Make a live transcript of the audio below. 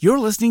You're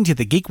listening to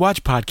the Geek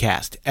Watch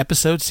Podcast,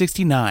 episode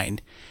 69,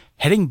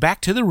 Heading Back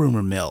to the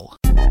Rumor Mill.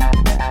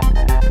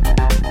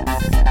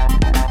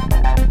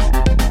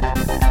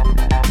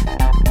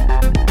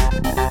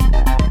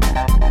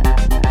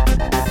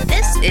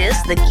 This is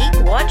the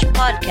Geek Watch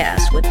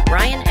Podcast with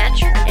Brian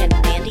Hatcher and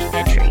Mandy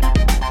Petrie.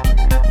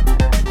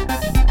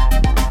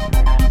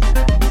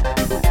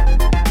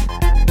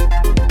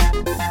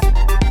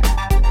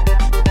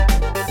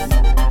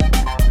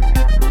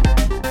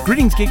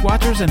 Greetings, Geek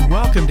Watchers, and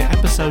welcome to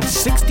episode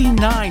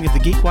 69 of the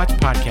Geek Watch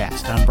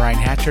Podcast. I'm Brian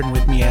Hatcher, and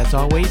with me, as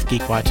always,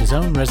 Geek Watch's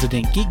own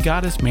resident geek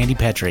goddess, Mandy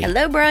Petrie.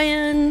 Hello,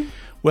 Brian.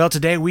 Well,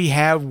 today we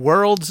have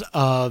worlds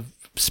of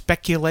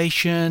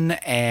speculation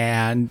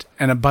and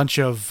a bunch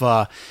of,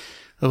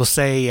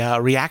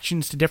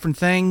 reactions to different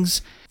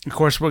things. Of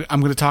course, I'm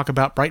going to talk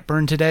about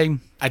Brightburn today.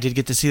 I did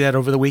get to see that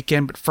over the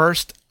weekend, but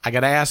first, I got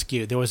to ask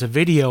you, there was a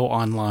video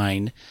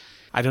online.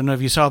 I don't know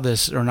if you saw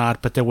this or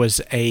not, but there was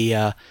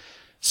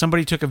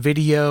somebody took a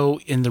video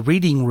in the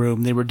reading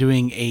room. They were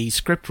doing a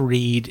script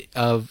read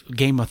of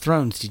Game of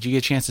Thrones. Did you get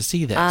a chance to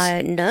see this?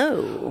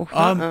 No.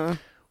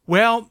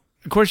 Well,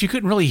 of course, you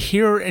couldn't really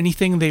hear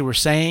anything they were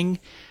saying,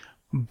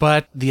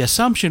 but the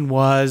assumption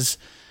was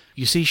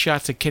you see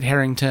shots of Kit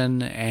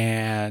Harington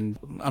and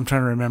I'm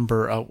trying to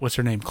remember, what's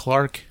her name?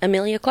 Clark?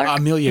 Emilia Clarke?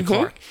 Emilia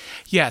Clarke.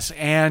 Yes,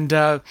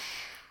 and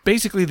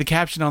basically, the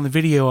caption on the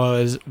video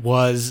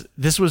was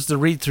this was the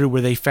read-through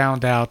where they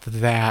found out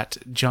that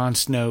Jon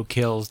Snow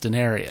kills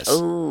Daenerys.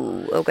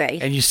 Oh, okay.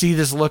 And you see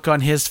this look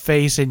on his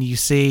face, and you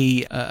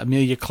see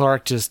Emilia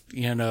Clarke just,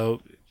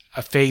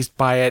 phased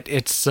by it.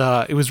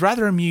 It was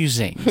rather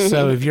amusing.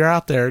 So if you're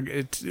out there,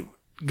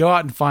 go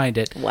out and find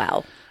it.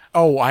 Wow.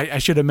 Oh, I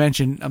should have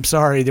mentioned, I'm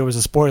sorry, there was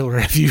a spoiler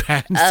if you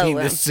hadn't seen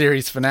this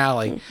series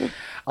finale.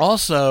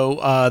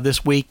 Also,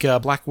 this week,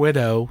 Black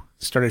Widow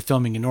started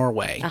filming in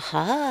Norway,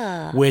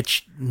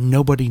 which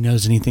nobody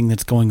knows anything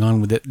that's going on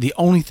with it. The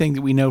only thing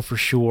that we know for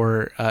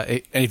sure,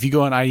 and if you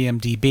go on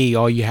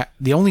IMDb,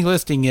 the only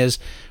listing is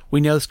we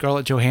know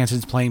Scarlett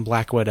Johansson's playing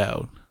Black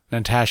Widow,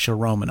 Natasha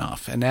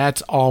Romanoff, and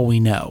that's all we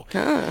know.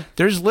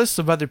 There's lists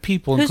of other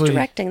people, Who's including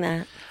directing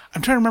that?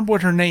 I'm trying to remember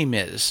what her name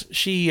is.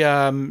 She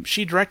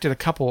directed a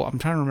couple. I'm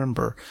trying to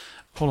remember.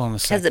 Hold on a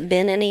second. Has it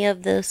been any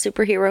of the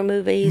superhero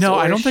movies? No,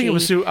 I don't think it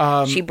was.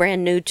 She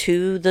brand new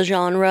to the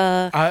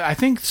genre? I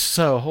think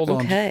so. Hold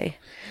on. Okay.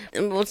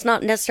 Well, it's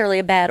not necessarily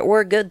a bad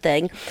or a good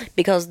thing,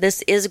 because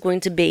this is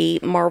going to be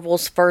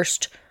Marvel's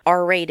first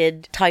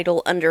R-rated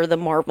title under the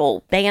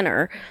Marvel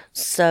banner.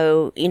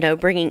 So,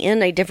 bringing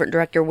in a different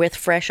director with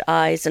fresh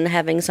eyes and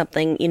having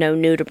something,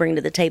 new to bring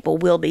to the table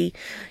will be,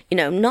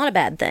 not a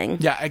bad thing.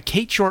 Yeah,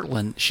 Kate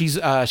Shortland. She's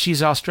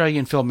an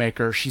Australian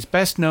filmmaker. She's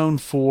best known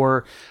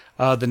for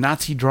the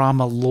Nazi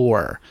drama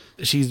Lore.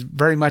 She's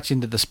very much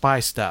into the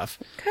spy stuff.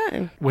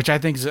 Okay. Which I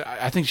think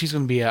she's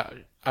going to be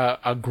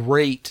a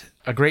great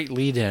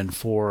lead-in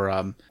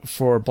for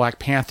Black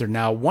Panther.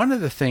 Now, one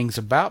of the things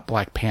about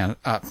Black Panther,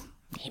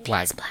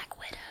 Black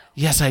Widow.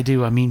 Yes, I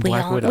do. I mean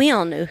Black Widow. We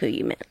all knew who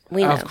you meant.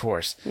 We know. Of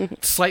course.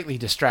 Slightly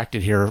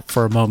distracted here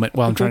for a moment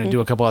while I'm trying to do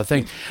a couple of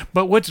things.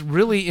 But what's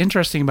really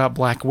interesting about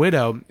Black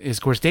Widow is,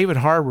 of course, David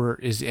Harbour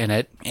is in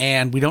it,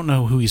 and we don't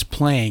know who he's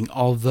playing,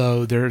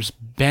 although there's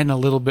been a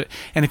little bit.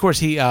 And, of course,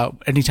 he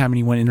anytime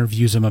anyone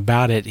interviews him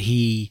about it,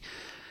 he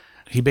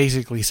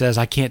basically says,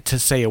 I can't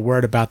say a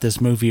word about this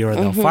movie or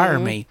they'll fire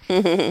me.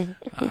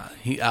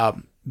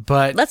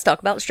 But let's talk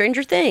about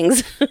Stranger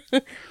Things.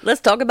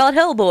 Let's talk about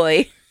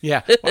Hellboy.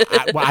 Yeah,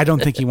 I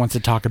don't think he wants to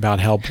talk about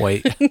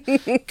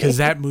Hellboy because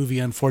that movie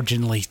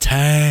unfortunately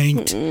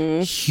tanked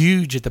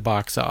huge at the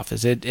box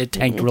office. It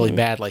tanked really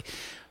badly.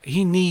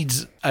 He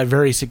needs a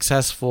very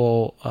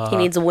successful. He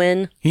needs a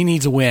win. He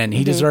needs a win.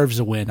 He deserves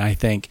a win, I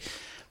think,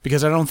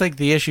 because I don't think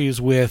the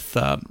issues with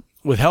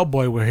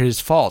Hellboy were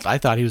his fault. I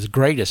thought he was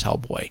great as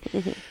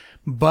Hellboy,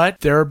 but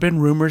there have been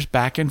rumors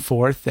back and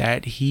forth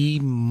that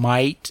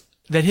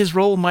his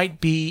role might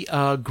be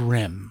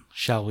grim,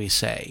 shall we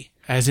say,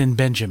 as in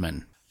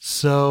Benjamin.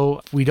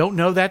 So we don't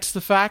know that's the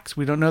facts.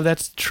 We don't know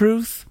that's the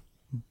truth,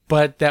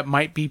 but that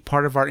might be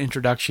part of our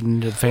introduction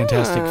into the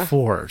Fantastic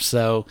Four.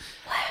 So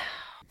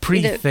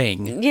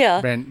pre-thing,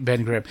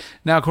 Ben Grimm.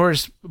 Now, of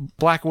course,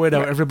 Black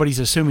Widow, everybody's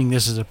assuming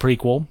this is a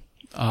prequel.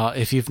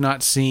 If you've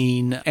not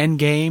seen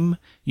Endgame,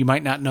 you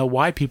might not know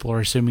why people are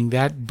assuming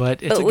that,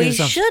 but it's a good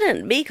assumption.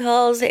 Shouldn't,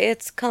 because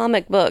it's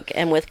comic book,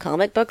 and with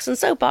comic books and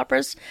soap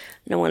operas,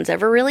 no one's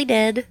ever really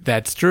dead.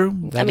 That's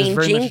true.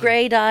 Jean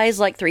Grey dies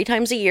like 3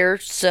 times a year,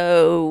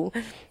 so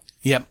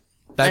yep,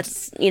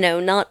 that's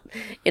not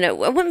I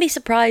wouldn't be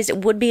surprised. It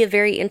would be a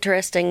very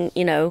interesting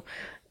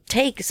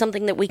take,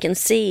 something that we can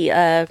see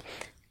an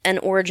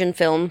origin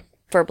film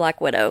for Black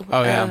Widow.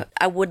 Oh yeah,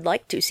 I would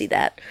like to see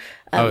that.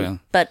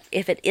 But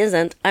if it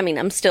isn't,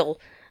 I'm still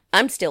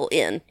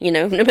in,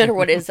 no matter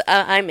what it is,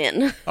 I'm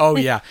in. Oh,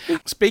 yeah.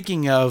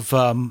 Speaking of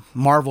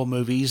Marvel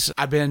movies,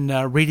 I've been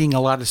reading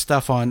a lot of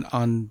stuff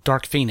on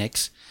Dark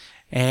Phoenix,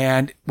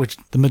 and which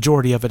the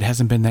majority of it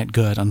hasn't been that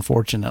good,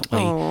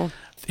 unfortunately. Aww.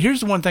 Here's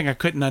the one thing I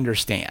couldn't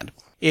understand,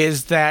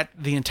 is that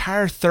the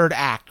entire third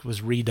act was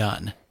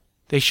redone.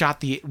 They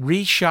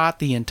reshot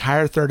the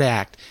entire third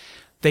act.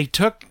 They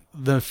took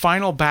the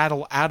final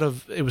battle out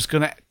of, it was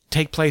going to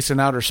take place in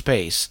outer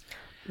space.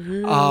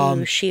 Ooh,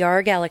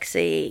 Shi'ar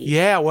Galaxy.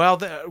 Yeah,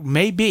 well,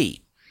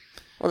 maybe.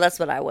 Well, that's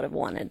what I would have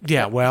wanted.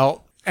 Yeah,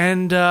 well,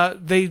 and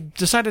they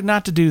decided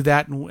not to do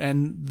that,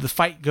 and the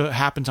fight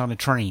happens on a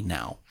train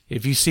now.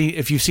 If you've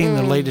seen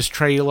the latest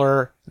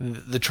trailer,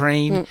 the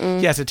train,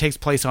 yes, it takes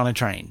place on a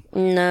train.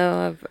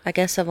 No, I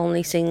guess I've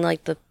only seen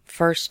like the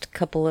first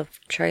couple of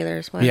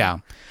trailers. Wow. Yeah.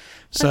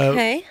 So,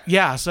 okay.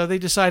 Yeah, so they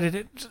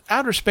decided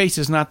outer space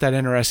is not that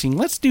interesting.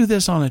 Let's do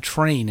this on a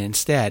train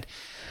instead.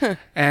 Huh.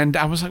 And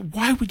I was like,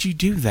 why would you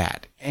do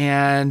that?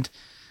 And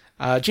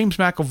James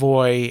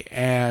McAvoy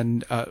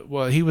and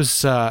he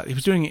was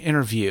doing an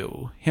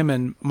interview. Him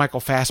and Michael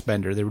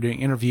Fassbender, they were doing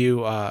an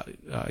interview.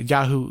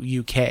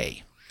 Yahoo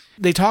UK.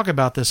 They talk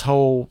about this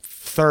whole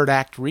third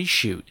act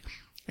reshoot,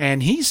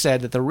 and he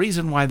said that the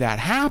reason why that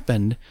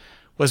happened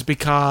was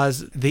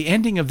because the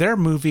ending of their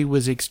movie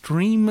was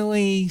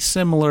extremely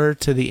similar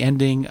to the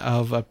ending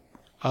of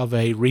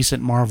a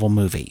recent Marvel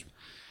movie.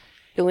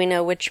 Do we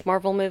know which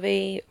Marvel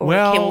movie, or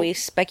well, can we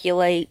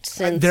speculate?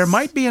 Since there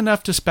might be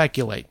enough to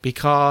speculate,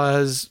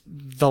 because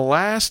the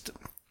last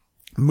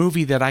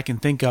movie that I can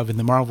think of in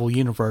the Marvel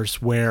universe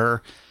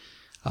where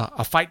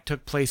a fight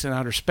took place in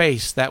outer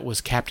space, that was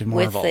Captain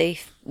Marvel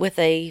with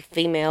a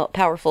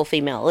powerful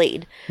female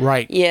lead.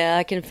 Right.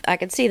 Yeah, I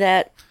can see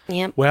that.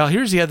 Yep. Well,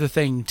 here's the other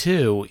thing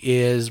too.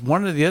 Is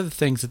one of the other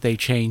things that they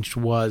changed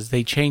was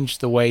they changed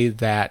the way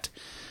that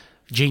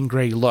Jean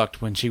Grey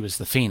looked when she was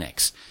the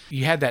Phoenix.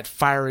 You had that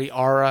fiery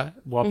aura.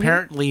 Well,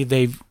 apparently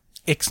they've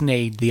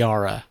ixnayed the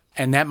aura,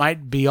 and that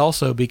might be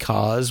also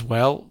because,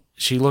 well,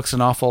 she looks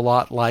an awful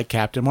lot like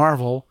Captain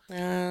Marvel.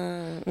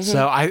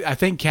 So I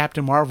think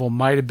Captain Marvel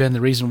might have been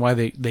the reason why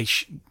they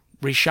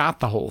reshot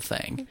the whole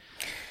thing.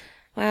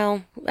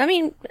 Well, I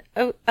mean,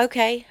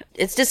 okay.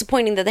 It's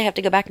disappointing that they have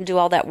to go back and do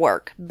all that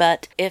work.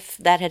 But if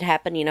that had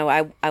happened,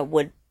 I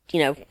would,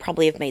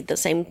 probably have made the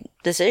same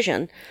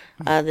decision.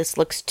 This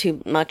looks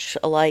too much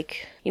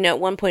alike. At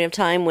one point of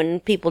time when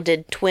people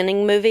did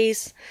twinning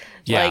movies,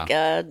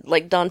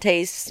 like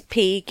Dante's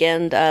Peak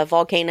and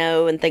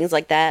Volcano and things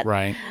like that.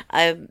 Right.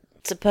 I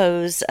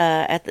suppose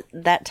at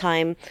that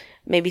time,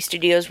 maybe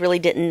studios really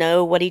didn't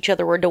know what each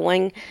other were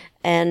doing.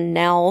 And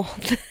now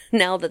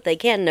that they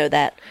can know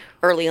that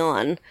early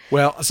on.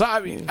 Well, so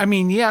I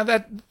mean, yeah,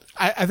 that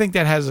I think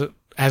that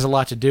has a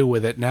lot to do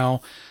with it.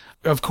 Now,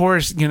 of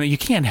course, you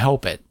can't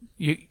help it.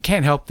 You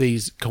can't help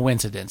these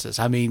coincidences.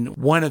 I mean,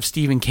 one of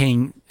Stephen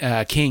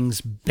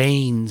King's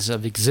banes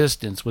of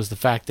existence was the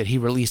fact that he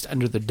released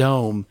Under the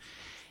Dome,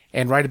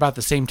 and right about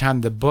the same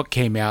time the book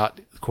came out,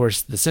 of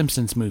course, the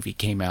Simpsons movie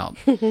came out,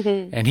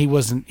 and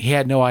he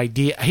had no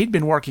idea. He'd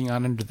been working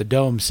on Under the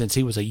Dome since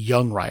he was a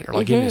young writer,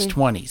 like in his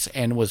 20s,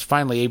 and was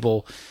finally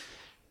able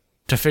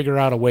to figure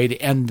out a way to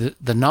end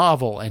the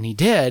novel, and he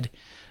did.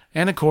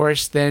 And of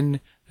course,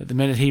 then the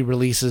minute he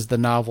releases the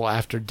novel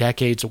after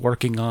decades of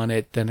working on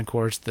it, then of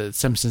course the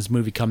Simpsons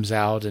movie comes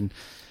out, and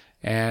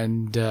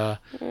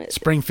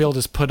Springfield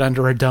is put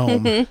under a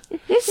dome.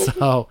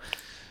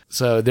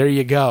 So there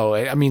you go.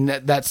 I mean,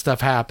 that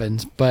stuff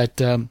happens,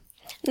 but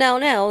Now,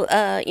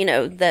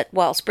 that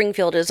while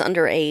Springfield is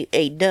under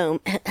a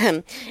dome,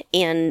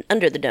 and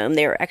under the dome,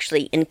 they're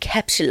actually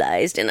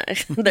encapsulated.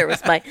 And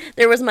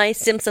there was my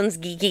Simpsons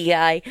geeky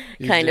guy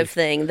kind of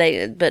thing.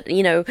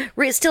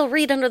 Still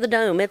read Under the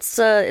Dome. It's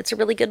a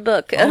really good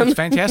book. It's a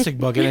fantastic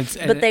book,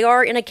 but they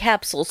are in a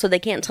capsule, so they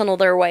can't tunnel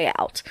their way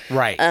out.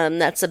 Right.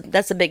 That's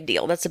a big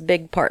deal. That's a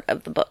big part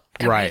of the book.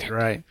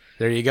 Right.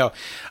 There you go.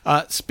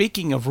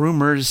 Speaking of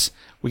rumors,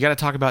 we got to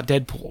talk about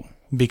Deadpool,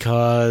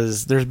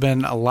 because there's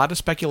been a lot of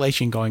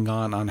speculation going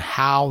on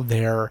how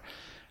they're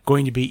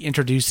going to be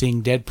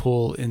introducing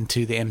Deadpool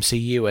into the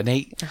MCU.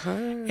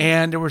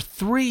 And there were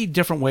 3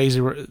 different ways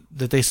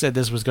that they said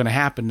this was going to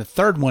happen. The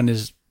third one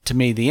is, to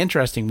me, the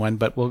interesting one,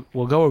 but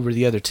we'll go over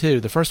the other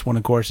 2. The first one,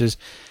 of course, is,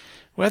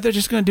 well, they're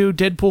just going to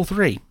do Deadpool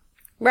 3.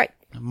 Right.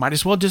 Might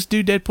as well just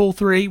do Deadpool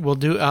 3. We'll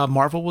do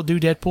Marvel will do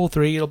Deadpool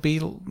 3. It'll be,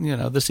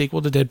 the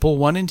sequel to Deadpool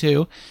 1 and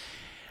 2.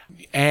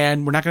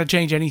 And we're not going to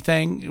change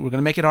anything. We're going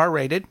to make it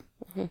R-rated.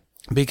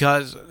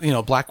 Because,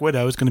 Black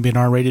Widow is going to be an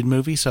R-rated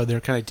movie, so they're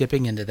kind of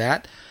dipping into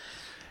that.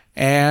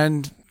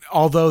 And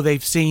although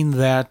they've seen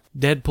that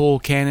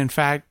Deadpool can, in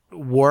fact,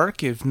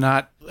 work, if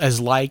not as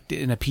liked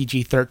in a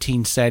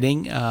PG-13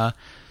 setting,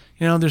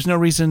 there's no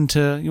reason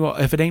to,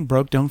 if it ain't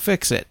broke, don't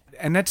fix it.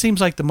 And that seems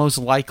like the most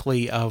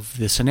likely of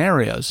the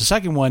scenarios. The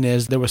second one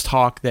is there was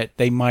talk that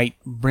they might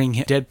bring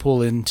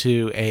Deadpool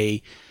into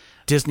a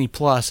Disney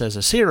Plus as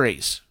a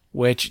series,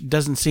 which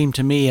doesn't seem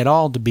to me at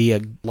all to be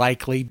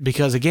likely,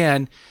 because,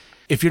 again,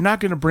 if you're not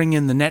going to bring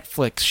in the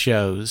Netflix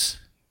shows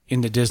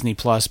into Disney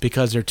Plus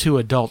because they're too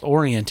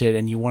adult-oriented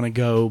and you want to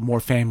go more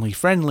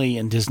family-friendly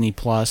in Disney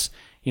Plus,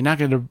 you're not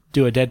going to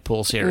do a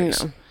Deadpool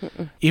series.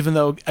 No. Even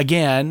though,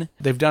 again,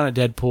 they've done a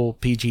Deadpool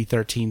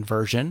PG-13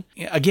 version.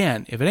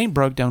 Again, if it ain't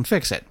broke, don't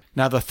fix it.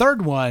 Now, the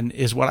third one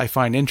is what I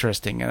find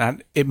interesting,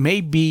 and it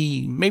may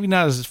be maybe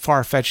not as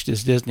far-fetched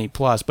as Disney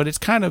Plus, but it's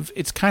kind of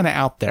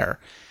out there.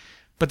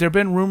 But there have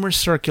been rumors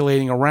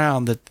circulating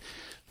around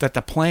that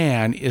the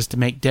plan is to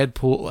make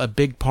Deadpool a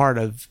big part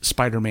of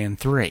Spider-Man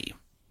 3.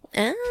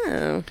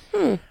 Oh.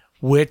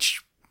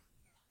 Which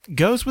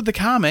goes with the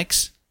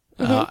comics.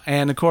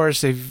 And, of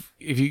course, if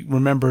you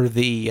remember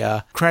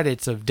the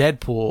credits of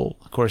Deadpool,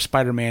 of course,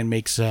 Spider-Man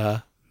makes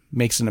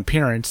an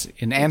appearance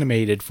in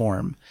animated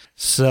form.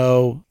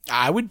 So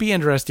I would be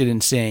interested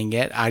in seeing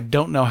it. I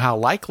don't know how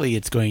likely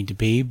it's going to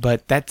be,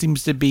 but that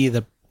seems to be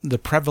the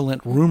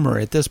prevalent rumor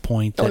at this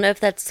point. Don't know if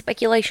that's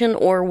speculation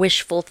or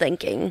wishful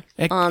thinking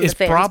on the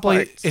fans'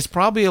 parts. It's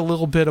probably a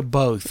little bit of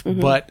both,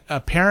 but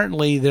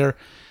apparently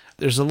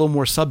there's a little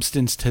more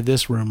substance to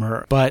this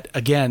rumor. But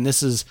again,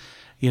 this is,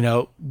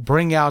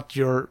 bring out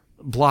your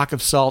block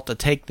of salt to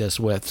take this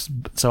with.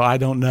 So I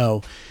don't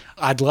know.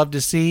 I'd love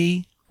to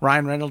see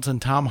Ryan Reynolds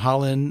and Tom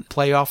Holland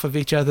play off of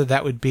each other.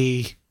 That would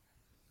be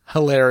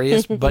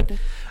hilarious. But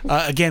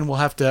again, we'll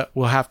have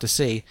to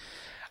see.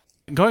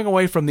 Going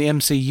away from the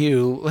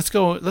MCU,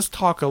 let's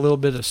talk a little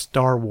bit of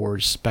Star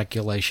Wars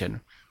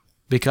speculation,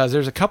 because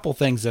there's a couple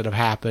things that have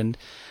happened.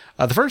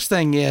 The first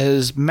thing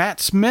is Matt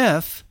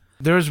Smith.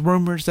 There's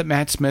rumors that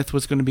Matt Smith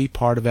was going to be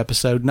part of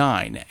Episode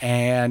 9,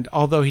 and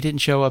although he didn't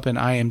show up in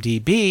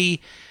IMDb,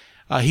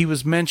 he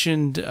was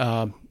mentioned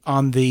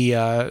on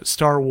the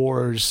Star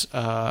Wars,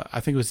 I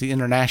think it was the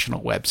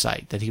international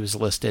website, that he was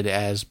listed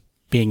as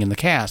being in the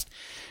cast.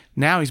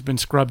 Now he's been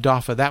scrubbed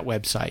off of that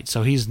website,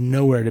 so he's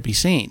nowhere to be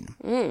seen.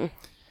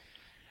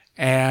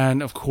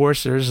 And, of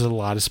course, there's a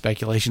lot of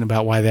speculation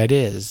about why that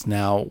is.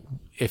 Now,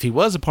 if he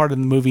was a part of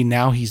the movie,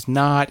 now he's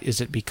not. Is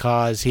it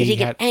because Did he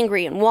get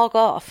angry and walk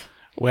off?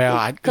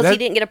 Well, because he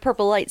didn't get a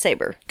purple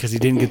lightsaber. Because he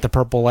didn't get the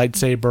purple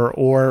lightsaber.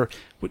 Or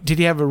did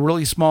he have a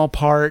really small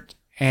part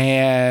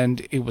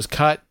and it was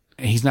cut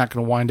and he's not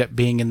going to wind up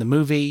being in the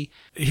movie?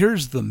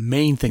 Here's the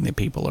main thing that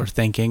people are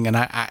thinking, and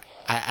I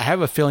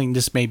have a feeling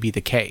this may be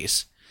the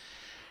case,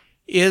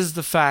 is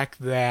the fact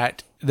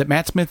that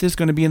Matt Smith is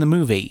going to be in the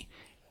movie.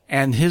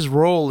 And his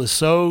role is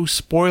so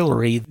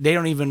spoilery, they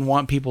don't even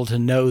want people to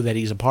know that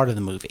he's a part of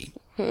the movie.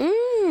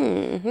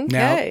 Okay.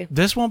 Now,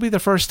 this won't be the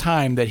first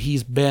time that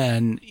he's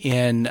been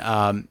in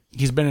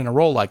a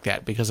role like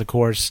that, because, of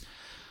course,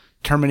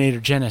 Terminator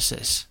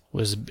Genisys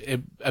was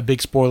a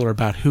big spoiler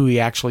about who he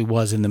actually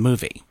was in the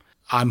movie.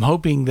 I'm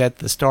hoping that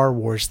the Star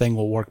Wars thing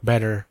will work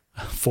better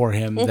for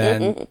him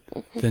than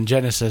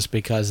Genisys,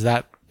 because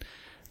that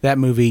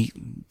movie,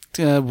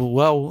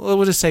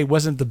 we'll just say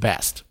wasn't the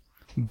best.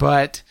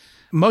 But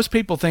most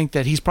people think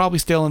that he's probably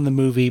still in the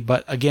movie,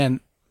 but again,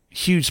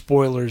 huge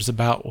spoilers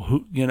about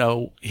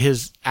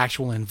his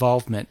actual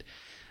involvement.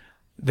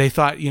 They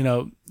thought,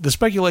 the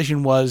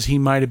speculation was he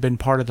might have been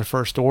part of the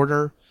First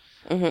Order,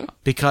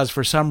 because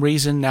for some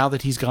reason, now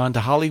that he's gone to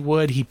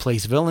Hollywood, he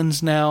plays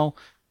villains now,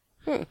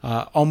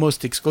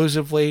 almost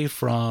exclusively,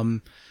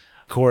 from,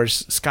 of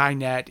course,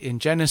 Skynet in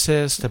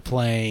Genisys to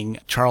playing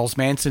Charles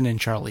Manson in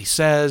Charlie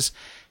Says.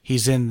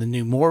 He's in the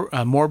new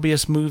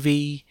Morbius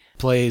movie,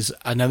 plays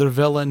another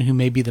villain who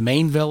may be the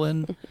main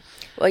villain.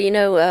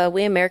 Well,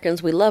 we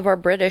Americans, we love our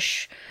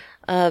British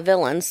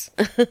villains.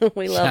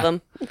 We love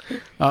them.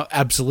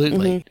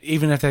 Absolutely.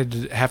 Even if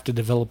they have to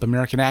develop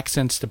American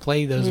accents to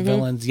play those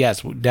villains,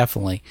 yes,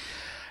 definitely.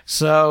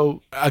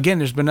 So, again,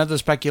 there's been other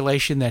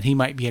speculation that he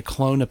might be a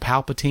clone of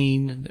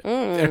Palpatine.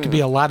 There could be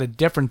a lot of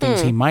different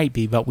things he might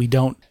be, but we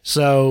don't.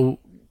 So,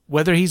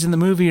 whether he's in the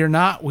movie or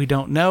not, we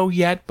don't know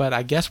yet, but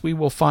I guess we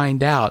will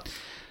find out.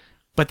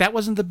 But that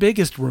wasn't the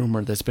biggest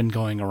rumor that's been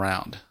going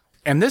around.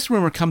 And this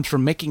rumor comes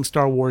from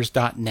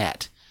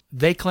makingstarwars.net.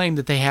 They claim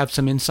that they have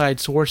some inside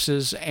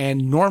sources,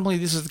 and normally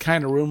this is the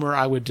kind of rumor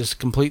I would just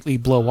completely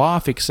blow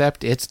off,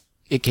 except it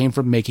came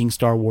from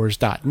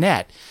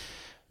makingstarwars.net,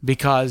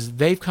 because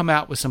they've come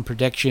out with some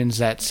predictions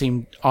that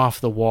seemed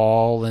off the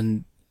wall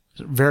and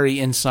very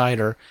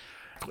insider,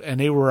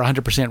 and they were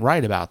 100%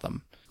 right about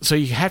them. So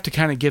you have to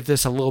kind of give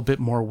this a little bit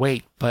more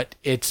weight, but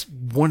it's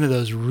one of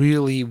those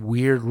really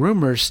weird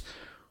rumors,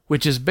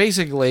 which is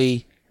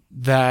basically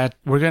that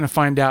we're going to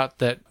find out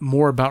that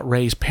more about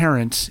Rey's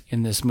parents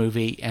in this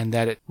movie, and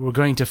that we're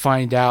going to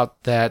find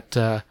out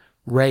that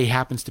Rey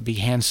happens to be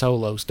Han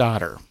Solo's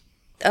daughter.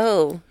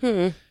 Oh,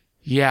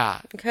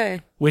 Yeah.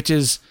 Okay. Which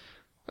is...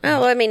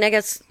 Well, I mean, I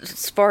guess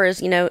as far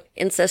as,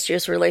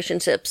 incestuous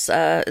relationships,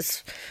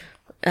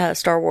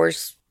 Star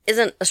Wars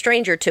isn't a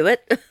stranger to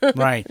it.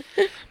 Right.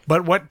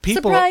 But what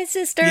people... Surprise,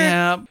 sister!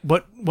 Yeah,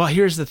 but,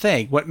 here's the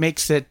thing. What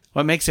makes it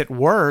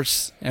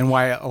worse, and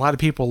why a lot of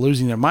people are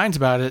losing their minds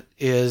about it,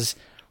 is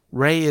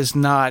Rey is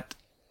not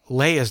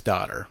Leia's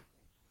daughter.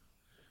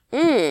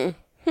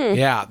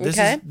 Yeah, this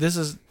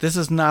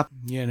is not,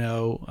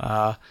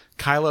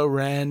 Kylo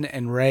Ren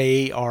and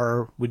Rey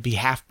would be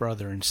half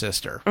brother and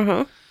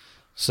sister.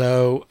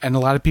 So, and a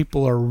lot of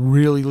people are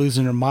really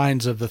losing their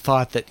minds of the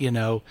thought that,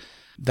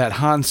 that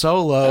Han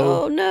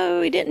Solo... Oh,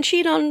 no, he didn't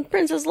cheat on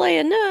Princess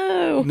Leia,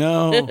 no!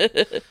 No.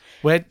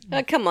 What?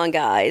 Come on,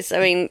 guys. I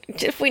mean,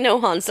 if we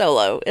know Han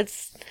Solo,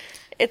 it's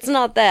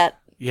not that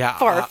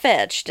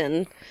far-fetched.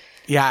 And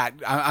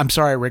I'm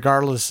sorry,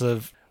 regardless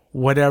of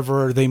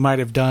whatever they might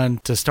have done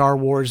to Star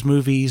Wars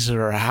movies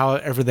or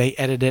however they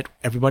edit it,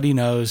 everybody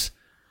knows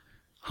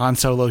Han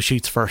Solo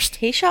shoots first.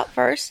 He shot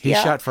first. He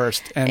shot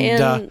first.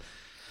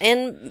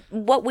 And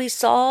what we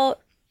saw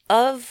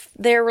of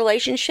their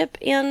relationship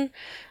in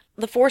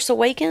The Force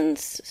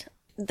Awakens,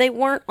 they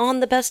weren't on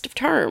the best of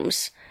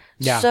terms.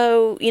 Yeah.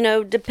 So,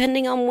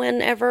 depending on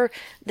whenever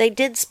they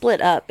did split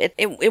up,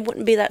 it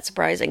wouldn't be that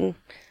surprising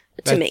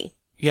to me.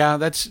 Yeah,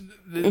 that's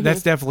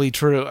definitely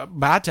true.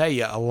 But I tell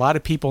you, a lot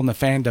of people in the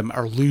fandom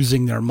are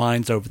losing their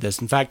minds over this.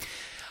 In fact,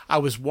 I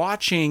was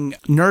watching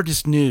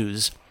Nerdist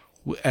News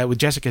with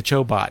Jessica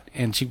Chobot,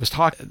 and she was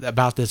talking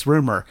about this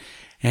rumor,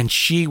 and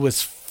she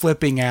was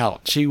flipping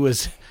out. She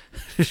was,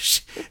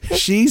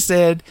 she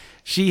said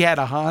she had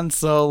a Han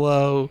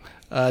Solo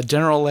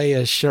General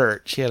Leia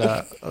shirt. She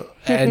had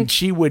and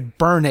she would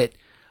burn it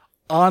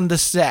on the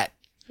set.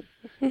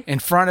 In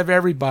front of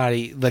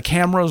everybody, the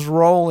camera's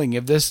rolling.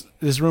 If this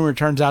rumor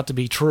turns out to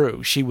be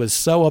true, she was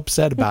so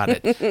upset about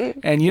it,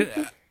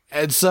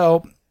 and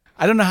so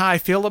I don't know how I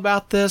feel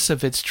about this.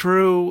 If it's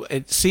true,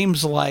 it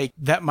seems like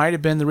that might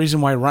have been the reason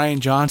why Rian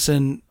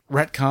Johnson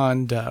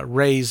retconned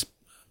Rey's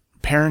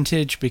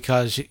parentage,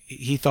 because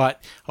he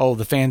thought,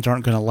 the fans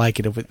aren't going to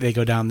like it if they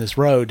go down this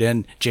road,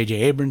 and J.J.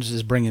 Abrams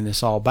is bringing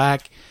this all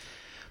back.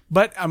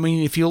 But I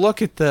mean, if you look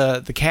at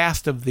the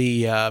cast of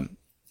the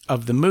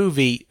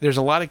movie, there's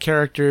a lot of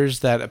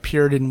characters that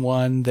appeared in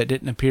 1 that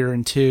didn't appear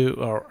in 2,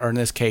 or in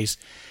this case,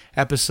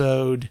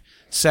 episode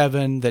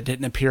 7 that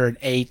didn't appear in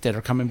 8 that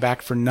are coming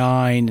back for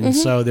 9, and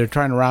so they're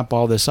trying to wrap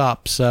all this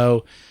up.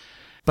 So,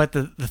 but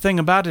the thing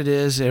about it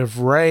is, if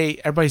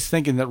Rey, everybody's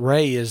thinking that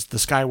Rey is the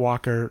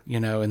Skywalker,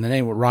 in the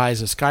name of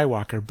Rise of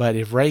Skywalker, but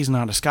if Rey's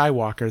not a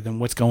Skywalker, then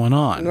what's going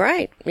on?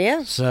 Right,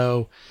 yeah.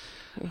 So...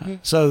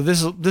 So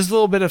this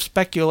little bit of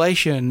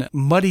speculation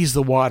muddies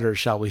the water,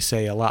 shall we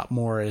say, a lot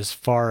more as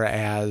far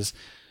as,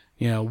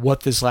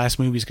 what this last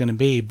movie is going to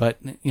be. But,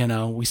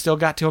 we still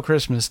got till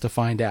Christmas to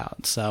find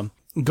out. So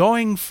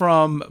going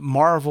from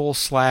Marvel /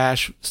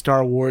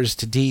 Star Wars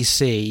to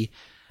DC,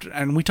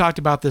 and we talked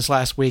about this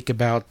last week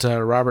about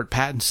Robert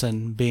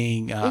Pattinson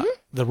being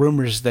the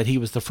rumors that he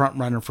was the front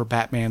runner for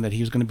Batman, that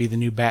he was going to be the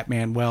new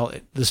Batman. Well,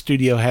 the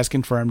studio has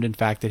confirmed, in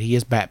fact, that he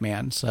is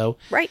Batman. So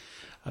right.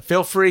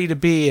 Feel free to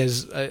be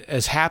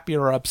as happy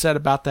or upset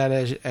about that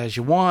as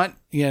you want.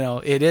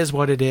 It is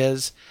what it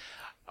is.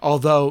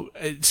 Although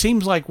it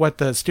seems like what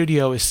the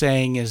studio is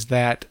saying is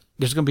that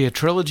there's going to be a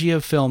trilogy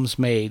of films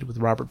made with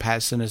Robert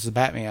Pattinson as the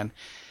Batman,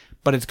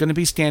 but it's going to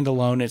be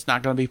standalone. It's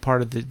not going to be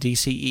part of the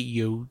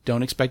DCEU.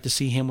 Don't expect to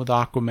see him with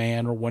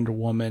Aquaman or Wonder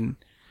Woman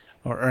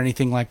or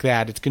anything like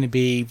that. It's going to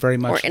be very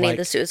much or any of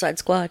the Suicide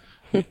Squad.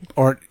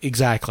 Or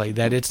exactly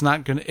that it's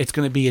not going to. It's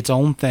going to be its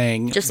own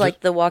thing, just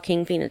like the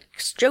Joaquin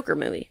Phoenix Joker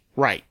movie.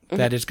 Right.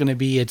 That it's going to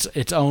be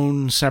its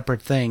own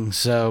separate thing.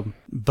 So,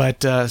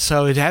 but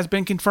so it has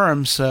been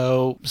confirmed.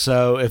 So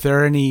if there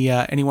are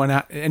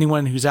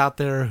anyone who's out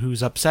there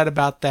who's upset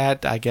about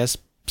that, I guess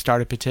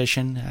start a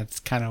petition. That's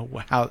kind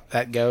of how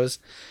that goes.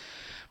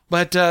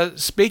 But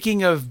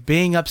speaking of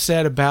being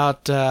upset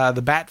about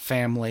the Bat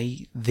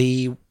family,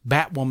 the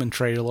Batwoman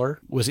trailer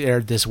was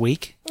aired this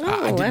week.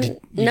 Oh, I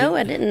didn't.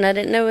 I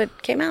didn't know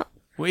it came out.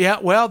 Well, yeah,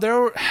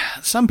 well,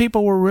 some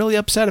people were really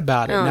upset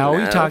about it.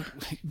 We talk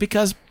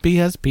because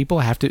people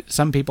have to.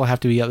 Some people have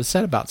to be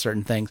upset about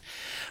certain things.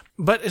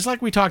 But it's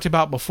like we talked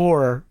about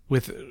before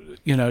with,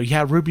 you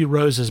have Ruby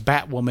Rose as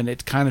Batwoman.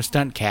 It's kind of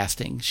stunt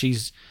casting.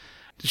 She's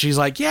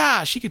like,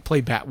 yeah, she could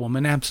play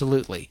Batwoman,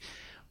 absolutely.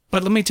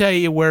 But let me tell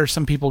you where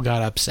some people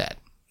got upset.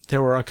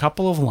 There were a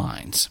couple of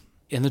lines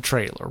in the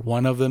trailer.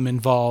 One of them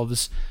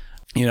involves,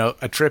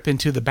 a trip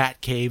into the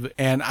Batcave.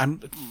 And I'm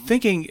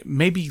thinking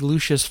maybe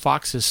Lucius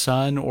Fox's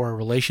son or a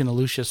relation to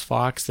Lucius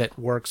Fox that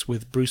works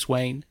with Bruce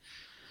Wayne.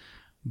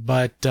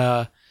 But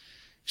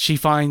she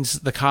finds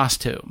the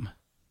costume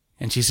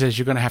and she says,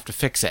 you're going to have to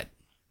fix it.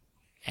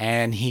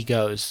 And he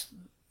goes,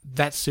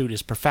 that suit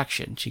is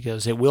perfection. She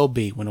goes, it will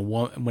be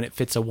when it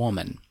fits a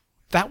woman.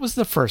 That was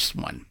the first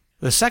one.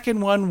 The second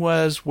one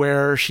was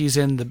where she's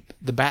in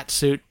the bat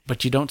suit,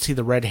 but you don't see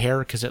the red hair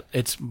because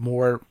it's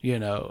more,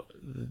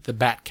 the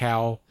bat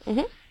cowl.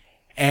 Mm-hmm.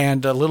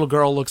 And a little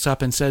girl looks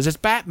up and says, it's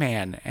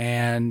Batman.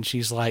 And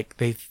she's like,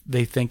 they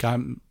think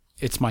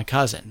it's my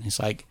cousin. He's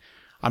like,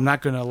 I'm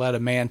not going to let a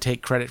man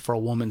take credit for a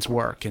woman's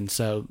work. And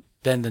so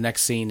then the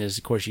next scene is,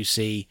 of course, you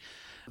see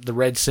the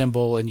red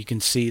symbol and you can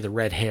see the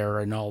red hair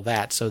and all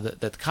that. So that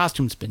the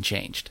costume's been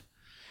changed.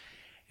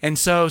 And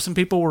so some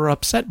people were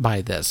upset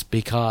by this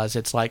because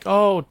it's like,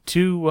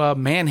 two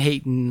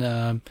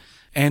man-hating,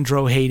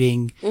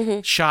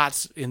 andro-hating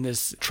shots in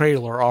this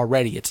trailer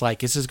already. It's like,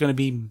 this is going to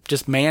be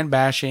just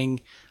man-bashing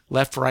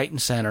left, right,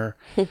 and center.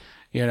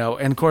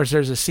 And of course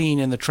there's a scene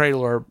in the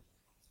trailer,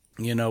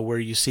 where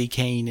you see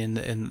Kane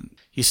and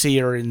you see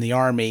her in the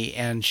army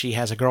and she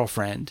has a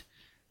girlfriend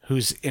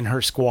who's in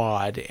her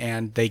squad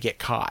and they get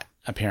caught,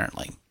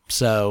 apparently.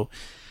 So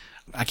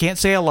I can't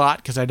say a lot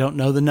because I don't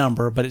know the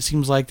number, but it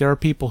seems like there are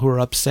people who are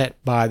upset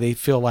they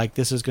feel like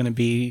this is going to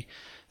be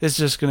this is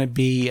just going to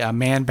be a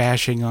man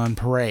bashing on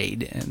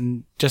parade.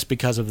 And just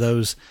because of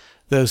those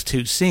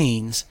two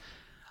scenes,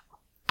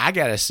 I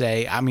got to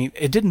say, I mean,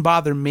 it didn't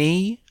bother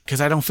me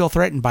because I don't feel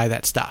threatened by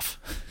that stuff.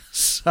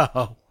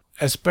 So,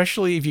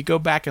 especially if you go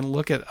back and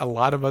look at a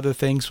lot of other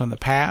things from the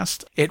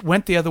past, it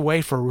went the other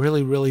way for a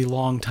really, really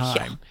long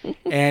time. Yeah.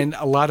 And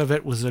a lot of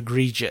it was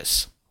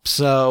egregious.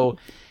 So,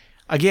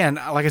 again,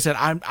 like I said,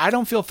 I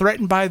don't feel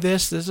threatened by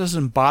this. This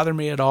doesn't bother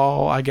me at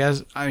all. I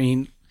guess, I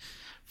mean,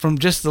 from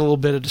just a little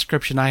bit of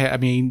description, I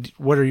mean,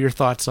 what are your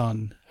thoughts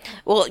on?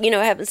 Well,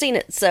 I haven't seen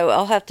it, so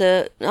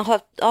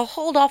I'll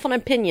hold off on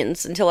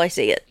opinions until I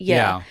see it.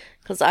 Yeah.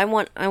 Because I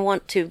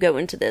want to go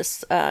into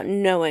this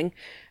knowing,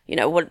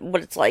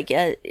 what it's like.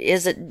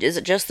 Is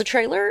it just the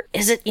trailer?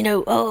 Is it,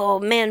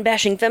 man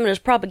bashing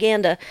feminist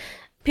propaganda?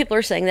 People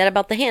are saying that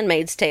about The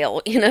Handmaid's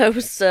Tale,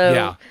 so.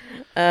 Yeah.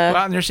 Well,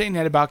 and they're saying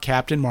that about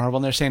Captain Marvel,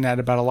 and they're saying that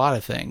about a lot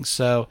of things.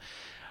 So,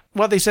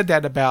 well, they said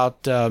that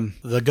about the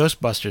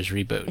Ghostbusters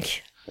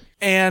reboot.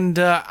 And,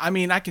 I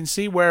mean, I can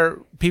see where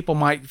people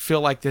might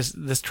feel like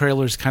this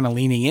trailer is kind of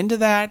leaning into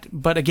that.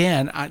 But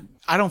again,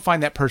 I don't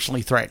find that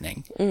personally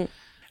threatening. Mm.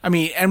 I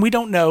mean, and we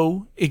don't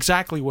know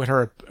exactly what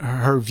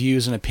her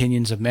views and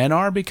opinions of men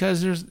are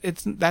because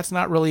that's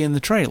not really in the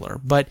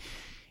trailer. But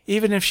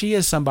even if she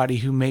is somebody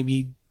who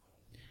maybe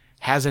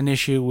has an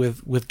issue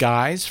with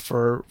guys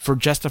for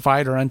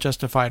justified or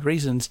unjustified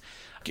reasons,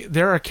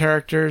 there are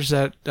characters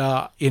that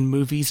in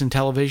movies and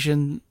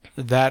television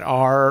that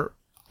are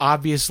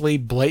obviously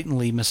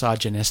blatantly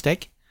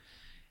misogynistic.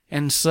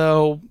 And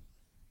so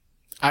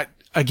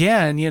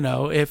again,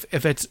 if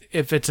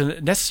it's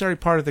a necessary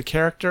part of the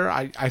character,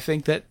 I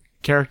think that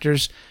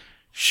characters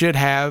should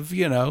have,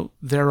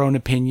 their own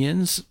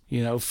opinions,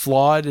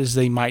 flawed as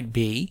they might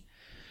be.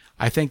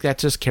 I think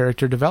that's just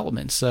character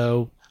development.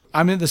 So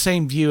I'm in the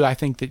same view I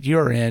think that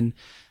you're in,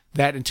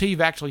 that until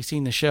you've actually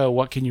seen the show,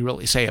 what can you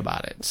really say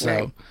about it? So,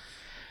 right.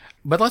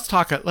 But let's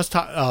talk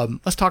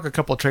a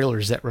couple of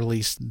trailers that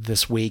released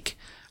this week.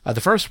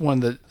 The first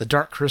one, the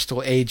Dark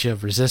Crystal Age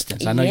of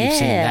Resistance. I know you've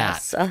seen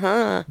that.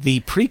 Uh-huh.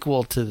 The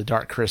prequel to the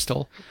Dark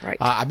Crystal. Right.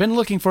 I've been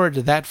looking forward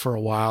to that for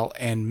a while,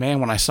 and man,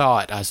 when I saw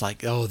it, I was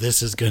like, oh,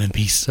 this is going to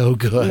be so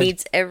good. It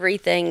meets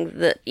everything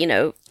that,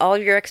 all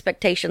of your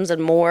expectations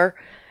and more.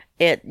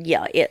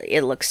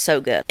 It looks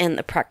so good. And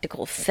the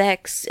practical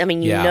effects, I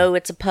mean,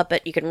 it's a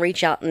puppet. You can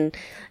reach out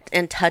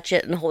and touch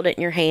it and hold it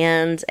in your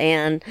hands.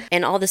 And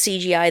all the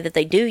CGI that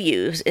they do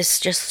use is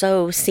just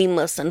so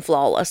seamless and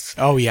flawless.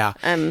 Oh, yeah.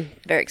 I'm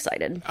very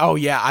excited. Oh,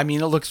 yeah. I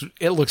mean,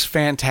 it looks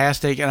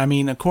fantastic. And I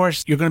mean, of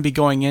course, you're going to be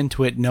going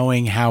into it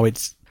knowing how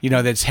it's,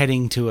 that it's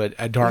heading to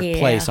a dark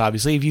place,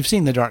 obviously, if you've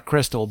seen the Dark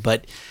Crystal.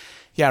 But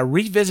yeah,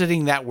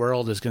 revisiting that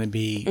world is going to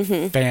be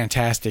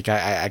fantastic.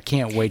 I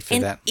can't wait for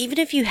that. Even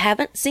if you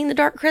haven't seen the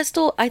Dark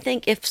Crystal, I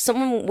think if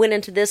someone went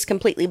into this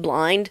completely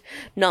blind,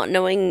 not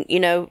knowing,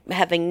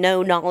 having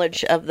no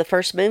knowledge of the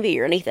first movie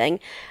or anything,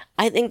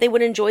 I think they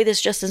would enjoy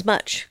this just as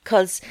much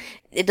because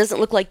it doesn't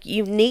look like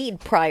you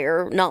need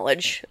prior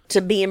knowledge to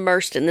be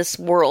immersed in this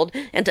world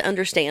and to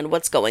understand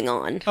what's going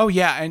on. Oh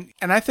yeah,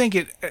 and I think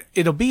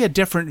it'll be a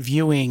different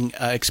viewing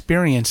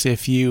experience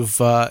if you've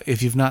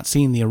not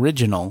seen the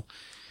original.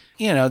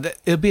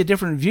 It'll be a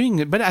different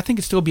viewing, but I think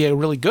it'll still be a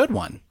really good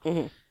one.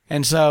 Mm-hmm.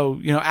 And so,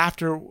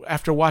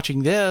 after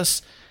watching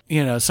this,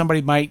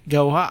 somebody might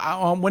go,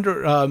 I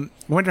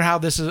wonder how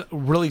this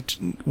really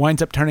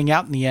winds up turning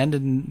out in the end,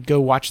 and go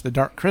watch the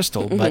Dark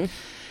Crystal. Mm-hmm. But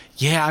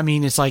yeah, I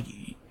mean, it's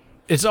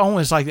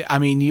almost like, I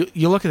mean,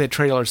 you look at the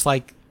trailer, it's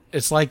like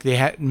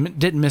they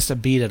didn't miss a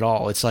beat at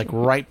all. It's like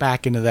right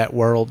back into that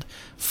world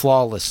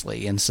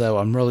flawlessly. And so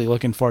I'm really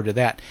looking forward to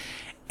that.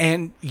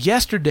 And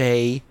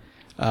yesterday,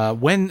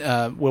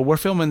 we're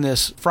filming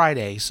this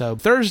Friday, so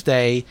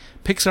Thursday,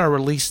 Pixar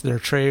released their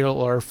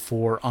trailer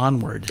for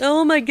Onward.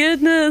 Oh my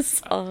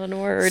goodness,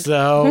 Onward!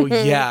 So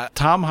yeah,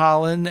 Tom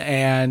Holland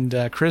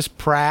and Chris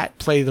Pratt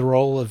play the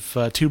role of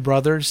two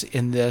brothers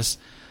in this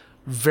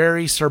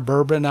very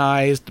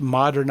suburbanized,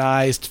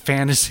 modernized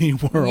fantasy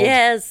world.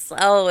 Yes.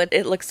 Oh,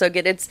 it looks so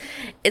good. It's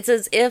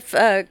as if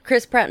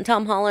Chris Pratt and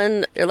Tom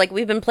Holland, they're like,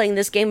 we've been playing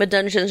this game of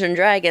Dungeons and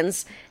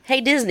Dragons.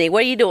 Hey, Disney, what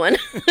are you doing?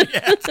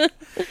 Yes,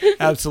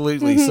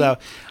 absolutely. So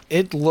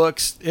it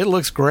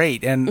looks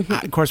great. And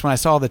of course, when I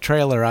saw the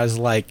trailer, I was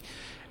like,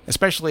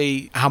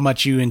 especially how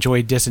much you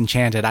enjoyed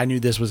Disenchanted, I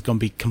knew this was going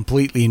to be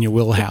completely in your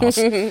wheelhouse.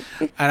 And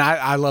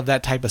I love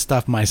that type of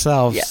stuff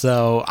myself. Yeah.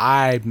 So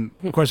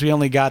of course, we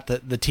only got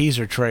the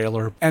teaser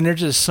trailer, and there's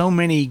just so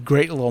many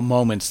great little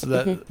moments.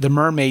 The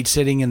mermaid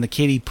sitting in the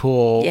kiddie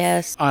pool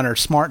on her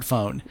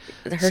smartphone.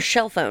 Her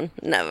shell phone.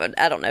 No,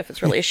 I don't know if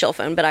it's really a shell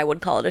phone, but I would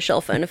call it a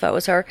shell phone if I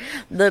was her.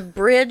 The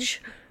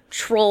bridge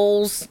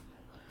trolls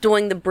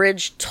doing the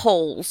bridge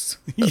tolls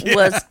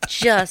was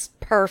just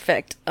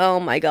perfect. Oh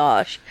my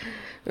gosh.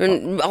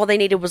 And all they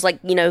needed was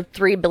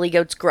 3 Billy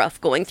Goats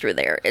gruff going through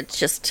there. It's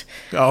just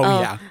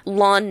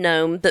lawn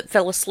gnome that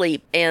fell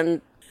asleep and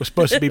was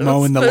supposed to be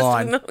mowing the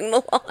lawn.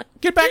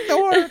 Get back to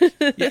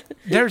work. Yeah,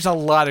 there's a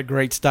lot of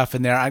great stuff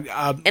in there.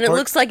 And it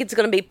looks like it's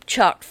going to be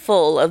chock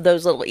full of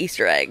those little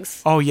Easter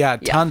eggs. Oh, yeah.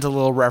 Tons of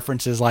little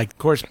references. Like, of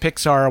course,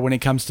 Pixar, when it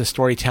comes to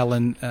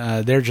storytelling,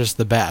 they're just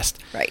the best.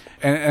 Right.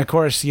 And of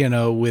course,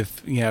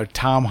 with,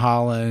 Tom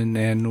Holland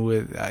and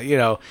with,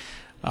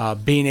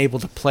 being able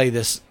to play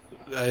this,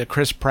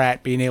 Chris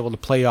Pratt being able to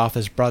play off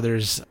his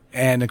brothers.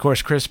 And, of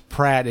course, Chris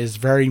Pratt is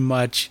very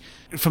much...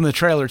 From the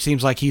trailer, it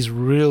seems like he's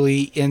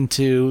really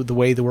into the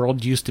way the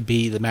world used to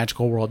be, the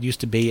magical world used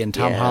to be, and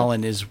Tom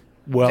Holland is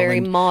very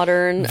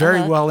modern,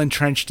 very well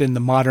entrenched in the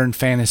modern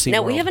fantasy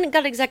world. Now, we haven't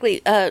got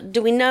exactly.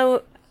 Do we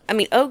know? I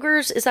mean,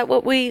 ogres. Is that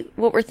what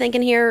we're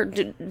thinking here?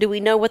 Do we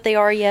know what they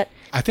are yet?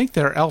 I think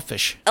they're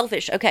elfish.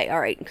 Elfish. Okay,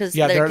 all right. Because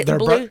they're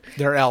blue.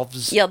 They're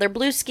elves. Yeah, they're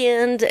blue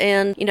skinned,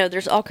 and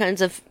there's all kinds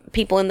of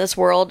people in this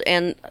world,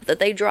 and that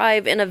they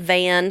drive in a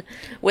van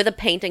with a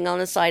painting on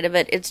the side of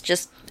it. It's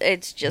just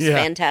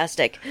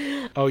fantastic.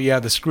 Oh yeah,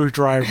 the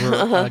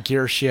screwdriver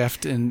gear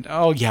shift, and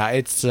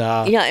it's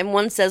and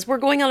one says we're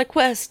going on a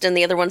quest, and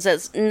the other one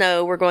says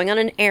no, we're going on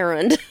an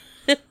errand.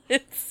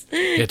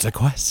 It's a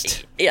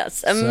quest.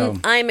 Yes,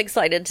 I'm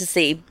excited to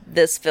see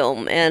this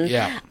film, and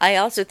I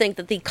also think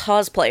that the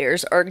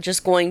cosplayers are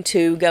just going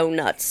to go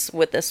nuts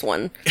with this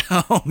one.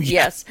 Oh, yeah.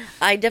 Yes,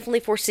 I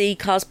definitely foresee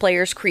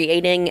cosplayers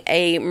creating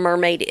a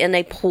mermaid in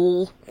a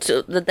pool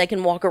so that they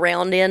can walk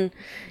around in.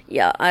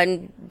 Yeah,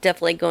 I'm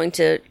definitely going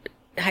to...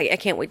 I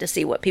can't wait to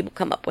see what people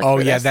come up with. Oh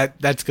yeah,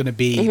 that's going to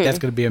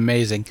be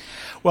amazing.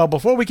 Well,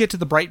 before we get to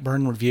the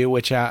Brightburn review,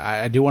 which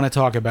I do want to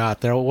talk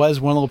about, there was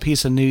one little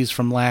piece of news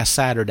from last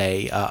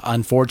Saturday.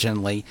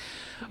 Unfortunately,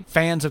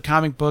 fans of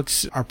comic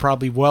books are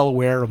probably well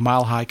aware of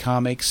Mile High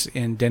Comics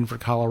in Denver,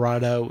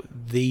 Colorado,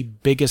 the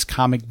biggest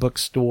comic book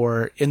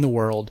store in the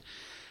world,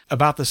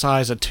 about the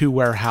size of 2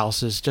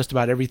 warehouses. Just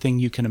about everything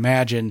you can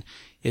imagine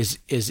is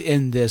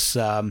in this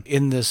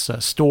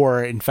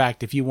store. In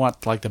fact, if you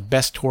want like the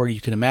best tour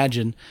you can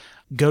imagine,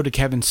 go to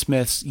Kevin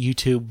Smith's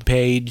YouTube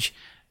page.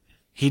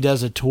 He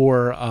does a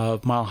tour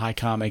of Mile High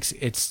Comics.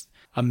 It's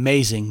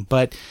amazing.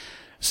 But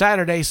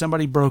Saturday,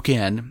 somebody broke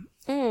in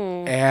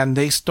and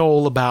they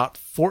stole about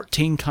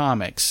 14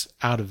 comics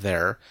out of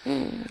there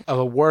of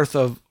a worth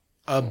of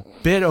a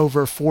bit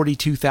over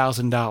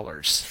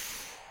 $42,000.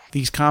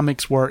 These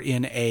comics were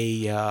in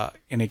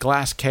a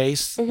glass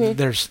case.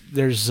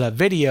 There's a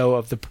video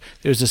of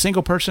there's a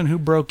single person who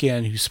broke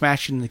in, who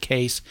smashed into the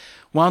case,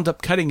 wound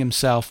up cutting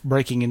himself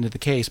breaking into the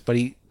case, but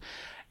he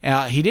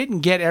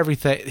didn't get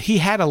everything. He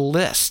had a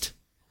list,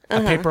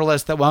 a paper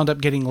list that wound up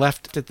getting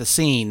left at the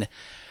scene,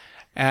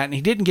 and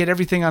he didn't get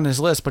everything on his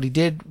list, but he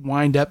did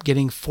wind up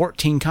getting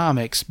 14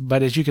 comics.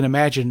 But as you can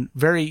imagine,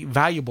 very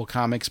valuable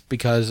comics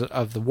because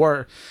of the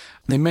war.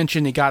 They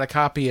mentioned he got a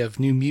copy of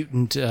New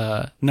Mutant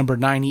number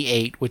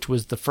 98, which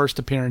was the first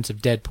appearance of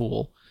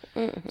Deadpool.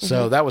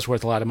 So that was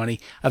worth a lot of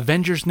money.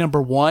 Avengers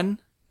number 1.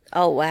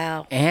 Oh,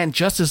 wow. And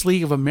Justice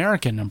League of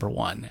America number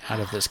 1 out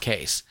of this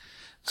case.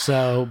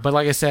 So, but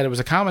like I said, it was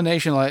a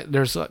combination.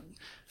 There's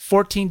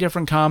 14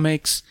 different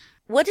comics.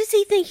 What does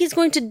he think he's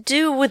going to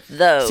do with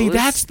those? See,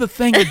 that's the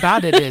thing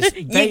about it is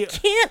you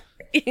can't.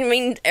 I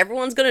mean,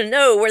 everyone's going to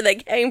know where they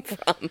came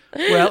from.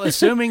 Well,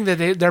 assuming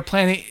that they're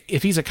planning,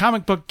 if he's a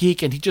comic book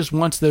geek and he just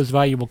wants those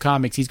valuable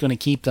comics, he's going to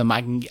keep them.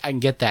 I can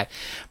get that.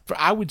 But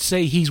I would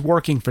say he's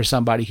working for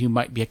somebody who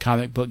might be a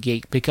comic book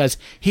geek because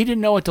he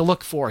didn't know what to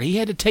look for. He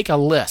had to take a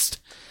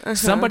list.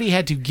 Somebody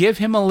had to give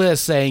him a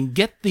list saying,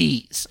 get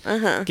these.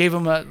 Gave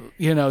him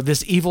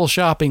this evil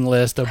shopping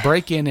list of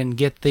break in and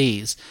get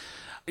these.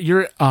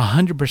 You're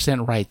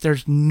 100% right.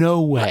 There's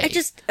no way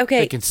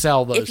they can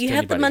sell those. If you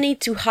have the money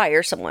to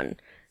hire someone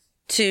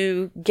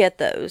to get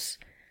those,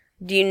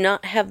 do you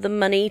not have the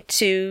money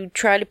to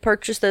try to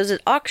purchase those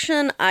at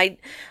auction?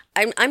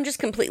 I'm just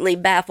completely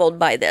baffled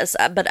by this,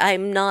 but I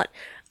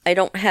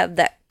don't have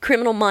that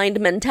criminal mind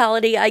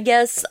mentality, I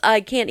guess. I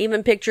can't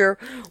even picture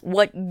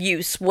what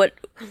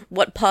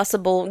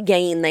possible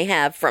gain they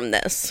have from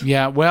this.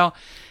 Yeah, well,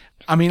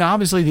 I mean,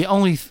 obviously, the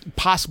only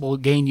possible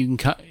gain you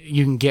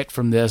can get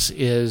from this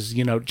is,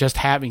 just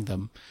having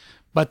them.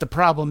 But the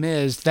problem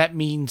is that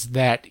means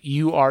that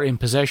you are in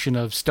possession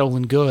of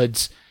stolen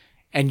goods,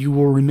 and you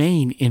will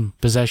remain in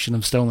possession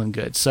of stolen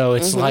goods. So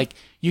it's like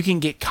you can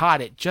get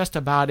caught at just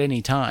about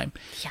any time.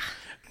 Yeah,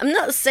 I'm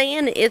not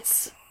saying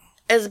it's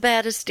as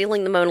bad as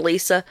stealing the Mona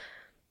Lisa,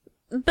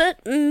 but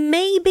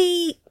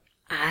maybe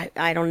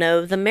I don't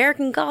know, the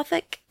American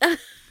Gothic.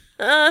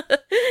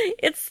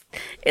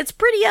 It's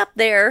pretty up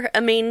there.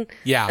 I mean,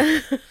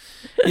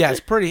 it's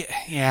pretty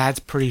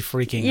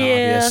freaking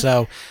obvious.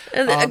 So,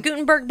 a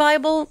Gutenberg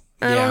Bible,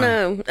 I don't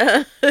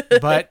know.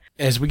 But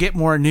as we get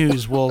more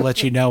news, we'll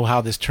let you know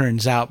how this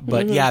turns out.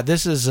 But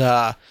this is.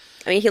 I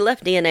mean, he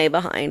left DNA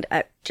behind.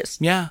 I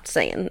just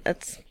saying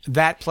that's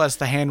that plus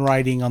the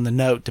handwriting on the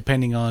note,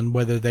 depending on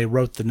whether they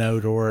wrote the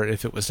note or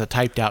if it was a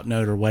typed out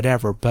note or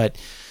whatever. But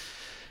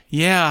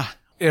yeah.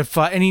 If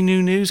any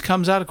new news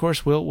comes out, of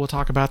course, we'll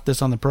talk about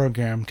this on the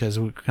program because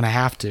we're going to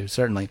have to,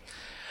 certainly.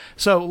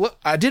 So look,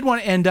 I did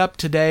want to end up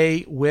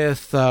today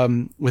with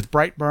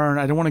Brightburn.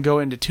 I don't want to go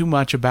into too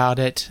much about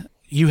it.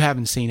 You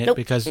haven't seen it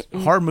because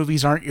horror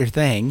movies aren't your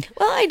thing.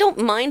 Well, I don't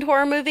mind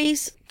horror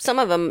movies. Some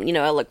of them,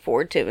 I look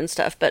forward to and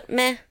stuff, but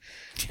meh.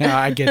 Yeah,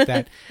 I get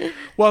that.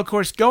 Well, of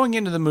course, going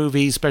into the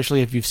movie,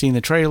 especially if you've seen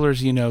the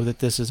trailers, you know that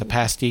this is a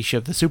pastiche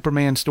of the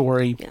Superman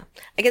story. Yeah.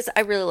 I guess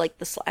I really like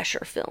the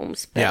slasher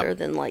films better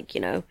than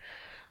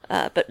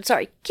but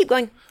sorry, keep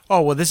going.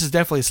 Oh, well, this is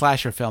definitely a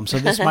slasher film, so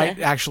this might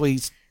actually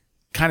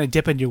kind of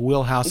dip into your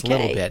wheelhouse a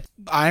little bit.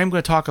 I am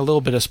going to talk a little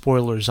bit of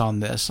spoilers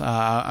on this.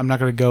 I'm not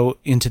going to go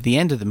into the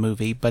end of the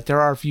movie, but there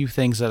are a few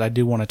things that I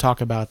do want to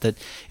talk about that,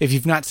 if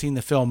you've not seen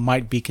the film,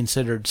 might be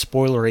considered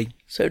spoilery.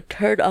 So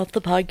turn off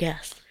the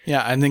podcast.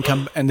 Yeah, and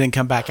then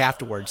come back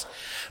afterwards.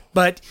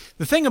 But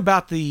the thing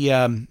about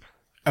the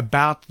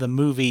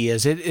movie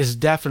is it is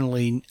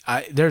definitely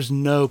there's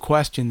no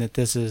question that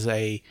this is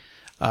a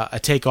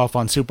takeoff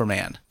on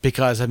Superman,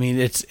 because I mean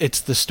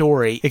it's the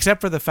story,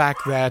 except for the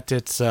fact that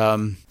it's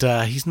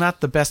he's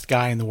not the best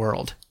guy in the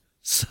world.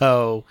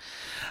 So,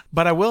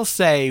 but I will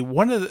say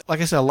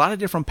like I said, a lot of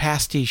different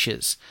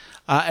pastiches,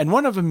 and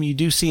one of them you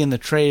do see in the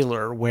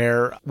trailer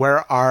where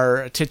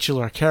our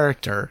titular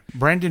character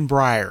Brandon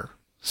Breyer.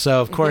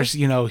 So of course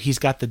he's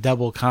got the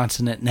double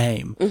consonant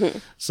name. Mm-hmm.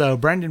 So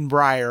Brandon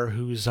Breyer,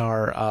 who's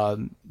our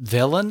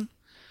villain,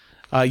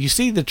 you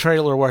see the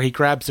trailer where he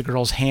grabs the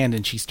girl's hand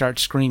and she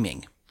starts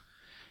screaming.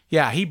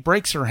 Yeah, he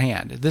breaks her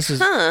hand. This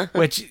is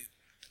which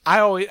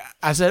I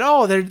said,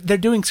 oh, they're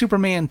doing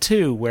Superman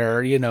 2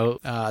 where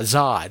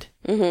Zod.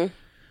 Mm-hmm.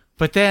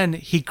 But then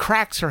he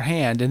cracks her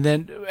hand,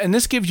 and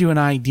this gives you an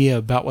idea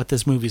about what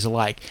this movie's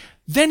like.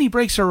 Then he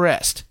breaks her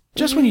wrist.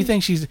 Just when you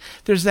think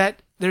there's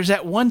that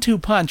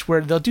 1-2 punch where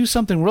they'll do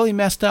something really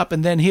messed up,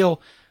 and then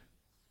he'll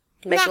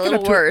make it a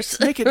little worse.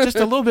 Make it just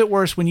a little bit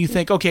worse when you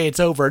think, okay, it's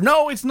over.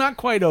 No, it's not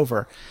quite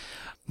over.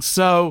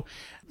 So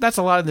that's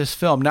a lot of this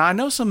film. Now, I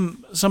know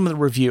some of the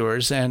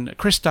reviewers, and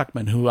Chris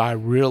Stuckman, who I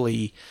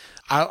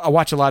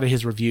watch a lot of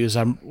his reviews.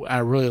 I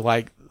really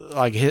like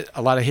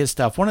a lot of his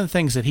stuff. One of the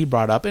things that he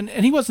brought up, and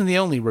he wasn't the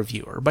only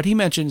reviewer, but he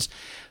mentions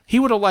he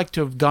would have liked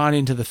to have gone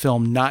into the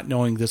film not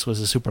knowing this was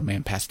a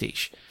Superman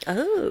pastiche.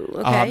 Oh,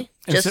 okay.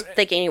 Just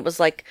thinking it was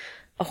like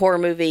a horror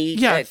movie.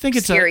 Yeah, I think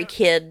it's scary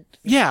kid.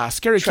 Yeah,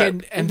 scary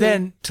kid, and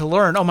then to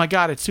learn, oh my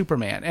God, it's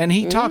Superman. And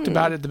he talked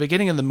about it at the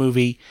beginning of the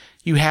movie.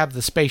 You have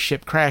the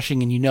spaceship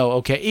crashing, and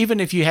okay, even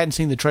if you hadn't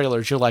seen the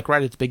trailers, you're like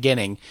right at the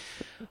beginning,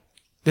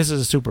 this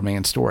is a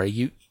Superman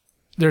story.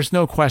 There's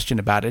no question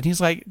about it. He's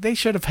like, they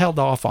should have held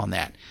off on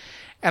that.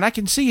 And I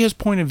can see his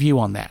point of view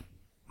on that.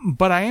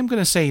 But I am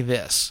going to say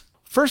this.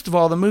 First of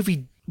all, the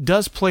movie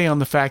does play on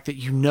the fact that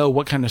you know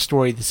what kind of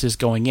story this is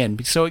going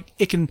in. So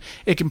it can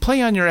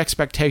play on your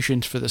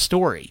expectations for the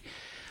story.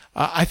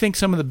 I think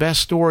some of the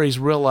best stories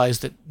realize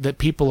that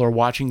people are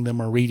watching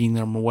them or reading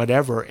them or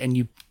whatever, and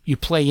you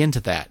play into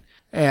that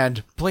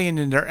and play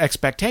into their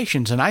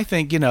expectations. And I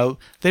think,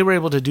 they were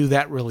able to do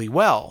that really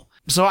well.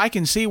 So I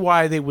can see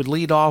why they would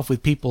lead off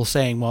with people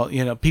saying, well,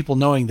 people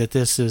knowing that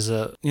this is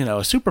a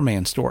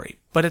Superman story.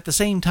 But at the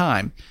same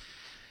time,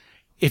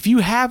 if you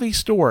have a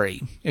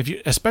story,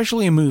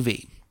 especially a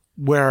movie,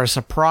 where a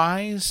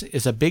surprise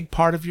is a big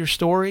part of your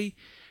story,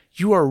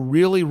 you are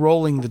really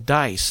rolling the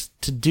dice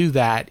to do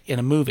that in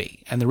a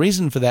movie. And the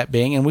reason for that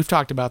being, and we've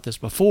talked about this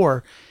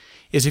before,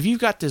 is if you've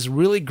got this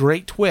really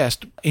great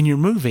twist in your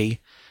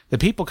movie, the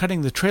people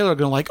cutting the trailer are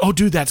going like, oh,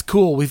 dude, that's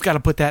cool. We've got to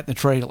put that in the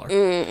trailer.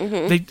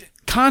 Mm-hmm.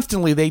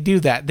 They do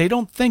that. They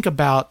don't think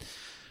about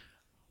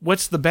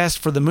what's the best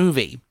for the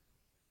movie.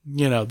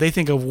 They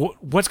think of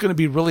what's going to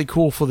be really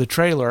cool for the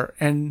trailer.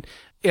 And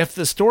if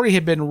the story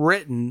had been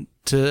written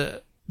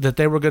that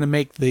they were going to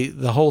make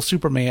the whole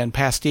Superman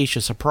pastiche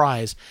a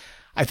surprise,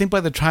 I think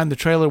by the time the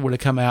trailer would have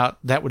come out,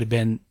 that'd have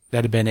been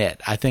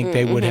it. I think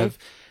they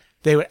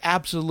would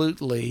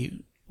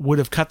absolutely would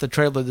have cut the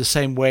trailer the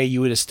same way.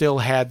 You would have still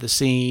had the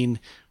scene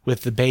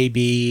with the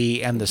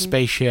baby and the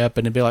spaceship,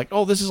 and it'd be like,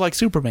 oh, this is like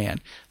Superman.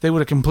 They would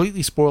have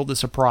completely spoiled the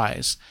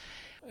surprise.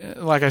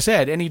 Like I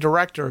said, any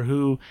director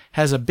who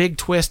has a big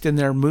twist in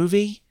their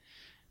movie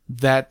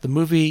that the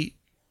movie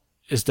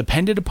is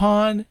dependent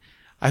upon,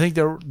 I think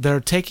they're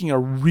taking a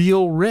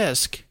real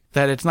risk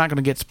that it's not going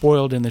to get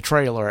spoiled in the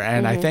trailer,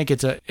 and I think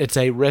it's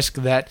a risk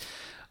that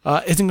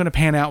isn't going to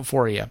pan out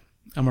for you.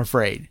 I'm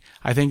afraid.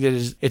 I think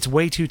that it's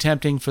way too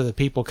tempting for the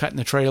people cutting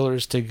the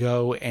trailers to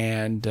go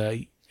and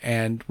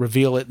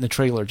reveal it in the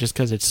trailer just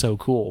because it's so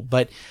cool.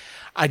 But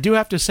I do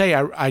have to say,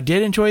 I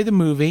did enjoy the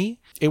movie.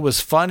 It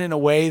was fun in a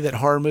way that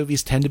horror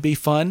movies tend to be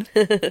fun.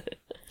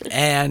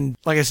 And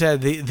like I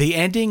said, the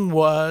ending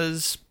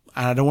was,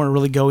 I don't want to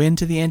really go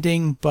into the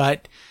ending,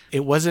 but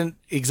it wasn't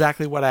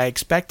exactly what I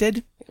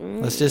expected.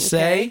 Let's just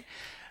say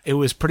it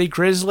was pretty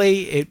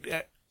grisly.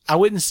 I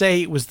wouldn't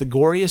say it was the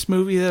goriest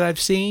movie that I've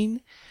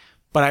seen,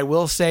 but I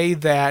will say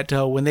that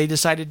when they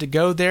decided to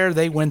go there,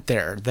 they went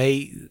there.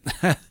 They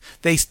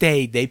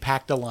stayed. They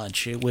packed a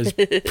lunch. It was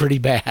pretty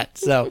bad.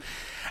 So,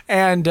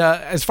 and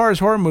as far as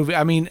horror movie,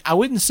 I mean, I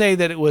wouldn't say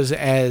that it was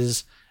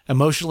as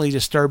emotionally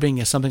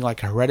disturbing as something like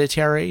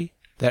Hereditary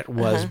that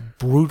was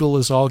brutal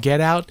as all get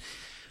out.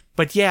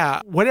 But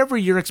yeah, whatever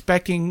you're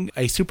expecting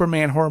a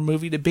Superman horror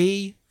movie to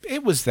be,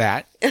 it was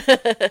that.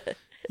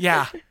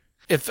 Yeah.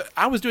 If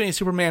I was doing a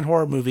Superman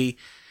horror movie,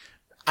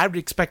 I would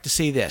expect to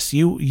see this.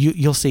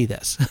 You'll see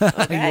this.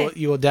 Okay.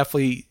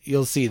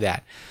 You'll see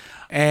that.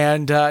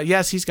 And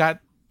yes, he's got,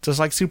 just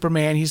like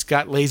Superman, he's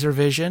got laser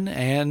vision,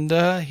 and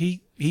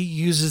he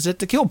uses it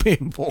to kill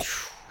people.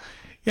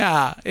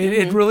 Yeah,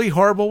 in really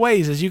horrible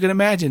ways, as you can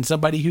imagine.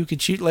 Somebody who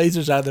could shoot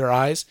lasers out of their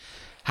eyes.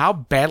 How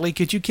badly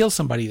could you kill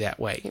somebody that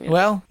way? Yeah.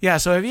 Well, yeah,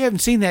 so if you haven't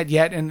seen that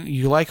yet and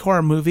you like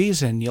horror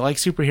movies and you like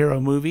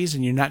superhero movies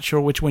and you're not sure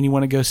which one you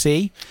want to go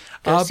see,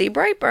 see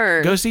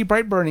Brightburn. Go see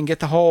Brightburn and get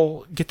the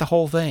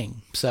whole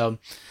thing. So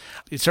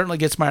it certainly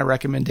gets my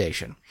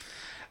recommendation.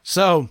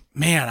 So,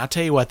 man, I'll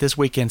tell you what, this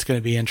weekend's going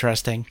to be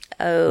interesting.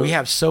 Oh. We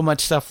have so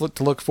much stuff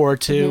to look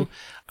forward to.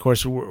 Of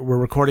course, we're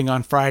recording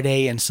on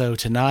Friday, and so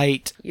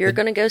tonight... You're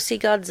going to go see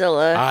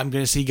Godzilla. I'm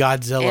going to see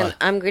Godzilla. And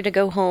I'm going to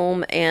go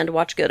home and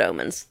watch Good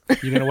Omens.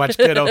 You're going to watch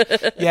Good Omens.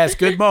 Yes,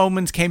 Good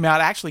Omens came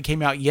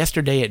out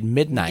yesterday at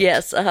midnight.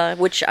 Yes,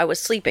 which I was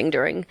sleeping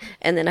during,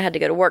 and then I had to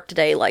go to work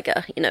today like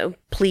a,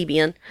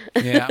 plebeian.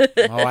 Yeah,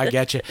 oh, I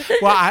get you.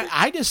 Well,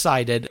 I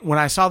decided, when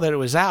I saw that it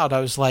was out, I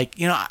was like,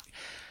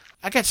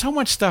 I got so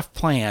much stuff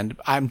planned.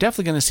 I'm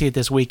definitely going to see it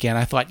this weekend.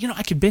 I thought,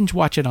 I could binge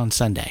watch it on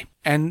Sunday.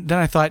 And then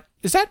I thought,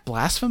 is that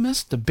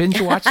blasphemous to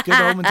binge watch Good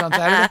Omens on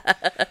Saturday?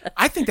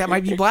 I think that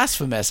might be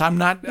blasphemous. I'm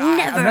not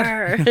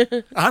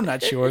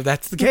sure if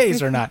that's the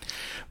case or not.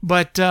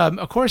 But,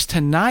 of course,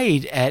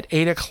 tonight at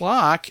 8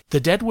 o'clock, the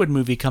Deadwood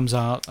movie comes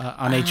out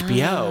on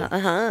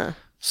HBO.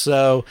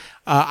 So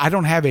I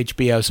don't have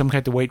HBO, so I'm going to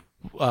have to wait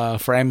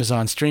for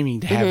Amazon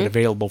streaming to have it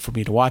available for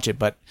me to watch it.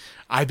 But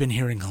I've been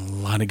hearing a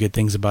lot of good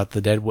things about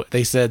the Deadwood.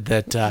 They said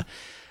that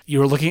you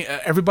were looking,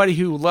 everybody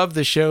who loved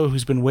the show,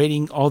 who's been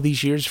waiting all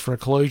these years for a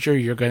closure,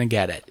 you're going to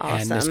get it.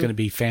 Awesome. And it's going to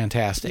be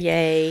fantastic.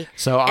 Yay.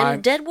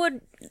 And Deadwood,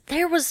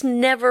 there was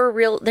never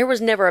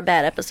a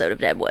bad episode of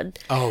Deadwood.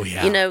 Oh,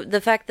 yeah.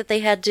 The fact that they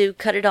had to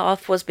cut it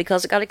off was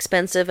because it got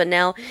expensive, and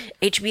now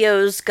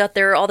HBO's got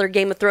all their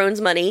Game of Thrones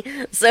money,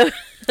 so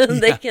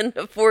they can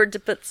afford to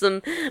put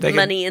some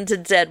money into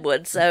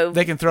Deadwood. So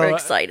they can throw. We're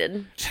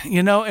excited.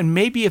 And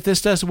maybe if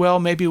this does well,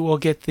 maybe we'll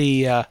get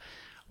the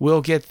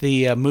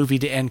movie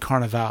to end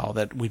Carnival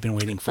that we've been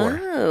waiting for.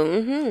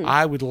 Oh,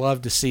 I would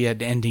love to see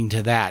an ending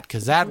to that,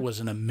 because that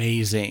was an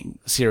amazing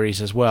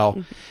series as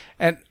well.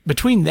 And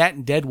between that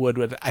and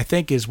Deadwood, I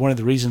think is one of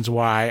the reasons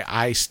why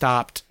I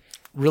stopped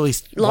really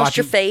lost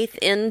your faith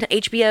in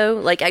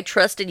HBO. Like, I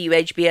trusted you,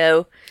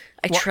 HBO.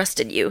 I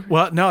trusted you.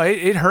 Well, no,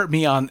 it hurt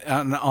me on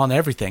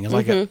everything. It's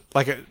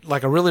like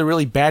a really,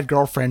 really bad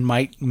girlfriend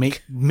might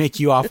make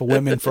you off of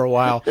women for a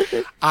while.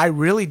 I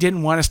really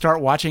didn't want to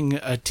start watching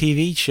a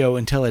TV show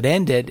until it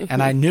ended,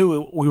 and I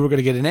knew we were going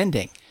to get an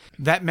ending.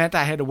 That meant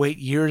I had to wait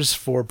years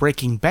for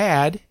Breaking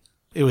Bad.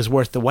 It was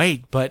worth the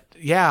wait, but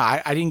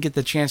yeah, I didn't get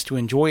the chance to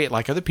enjoy it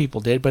like other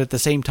people did, but at the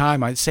same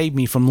time, it saved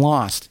me from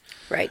Lost.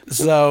 Right.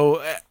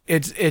 So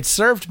it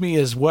served me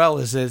as well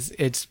as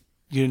it's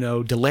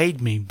delayed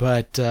me.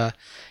 But the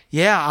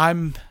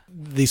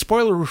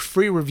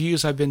spoiler-free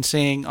reviews I've been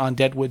seeing on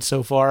Deadwood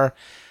so far,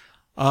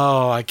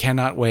 I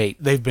cannot wait.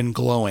 They've been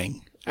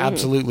glowing,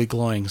 absolutely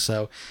glowing.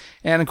 So,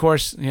 and of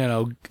course,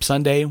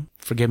 Sunday,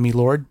 forgive me,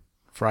 Lord,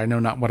 for I know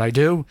not what I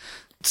do.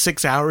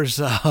 6 hours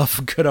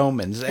of Good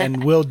Omens,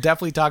 and we'll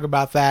definitely talk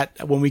about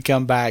that when we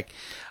come back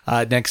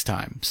next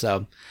time.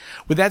 So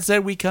with that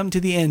said, we come to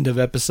the end of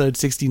episode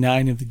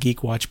 69 of the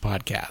Geek Watch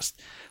podcast.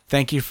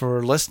 Thank you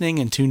for listening,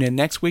 and tune in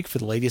next week for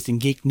the latest in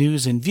geek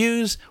news and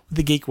views with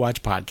the Geek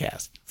Watch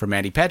podcast. For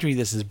Mandy Petrie,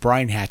 this is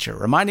Brian Hatcher,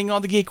 reminding all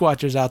the Geek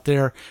Watchers out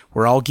there,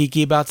 we're all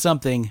geeky about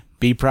something.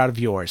 Be proud of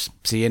yours.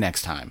 See you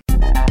next time.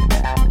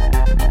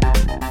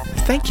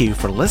 Thank you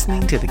for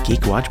listening to the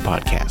Geek Watch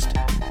podcast.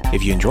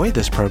 If you enjoyed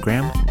this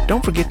program,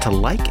 don't forget to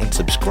like and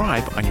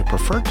subscribe on your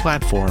preferred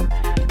platform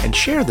and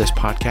share this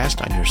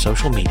podcast on your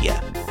social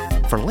media.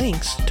 For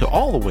links to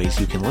all the ways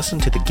you can listen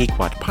to the Geek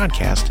Watch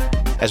podcast,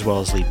 as well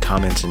as leave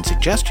comments and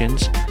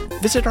suggestions,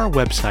 visit our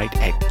website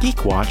at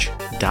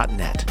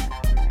geekwatch.net.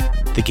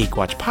 The Geek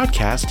Watch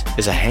podcast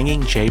is a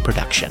Hanging J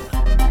production.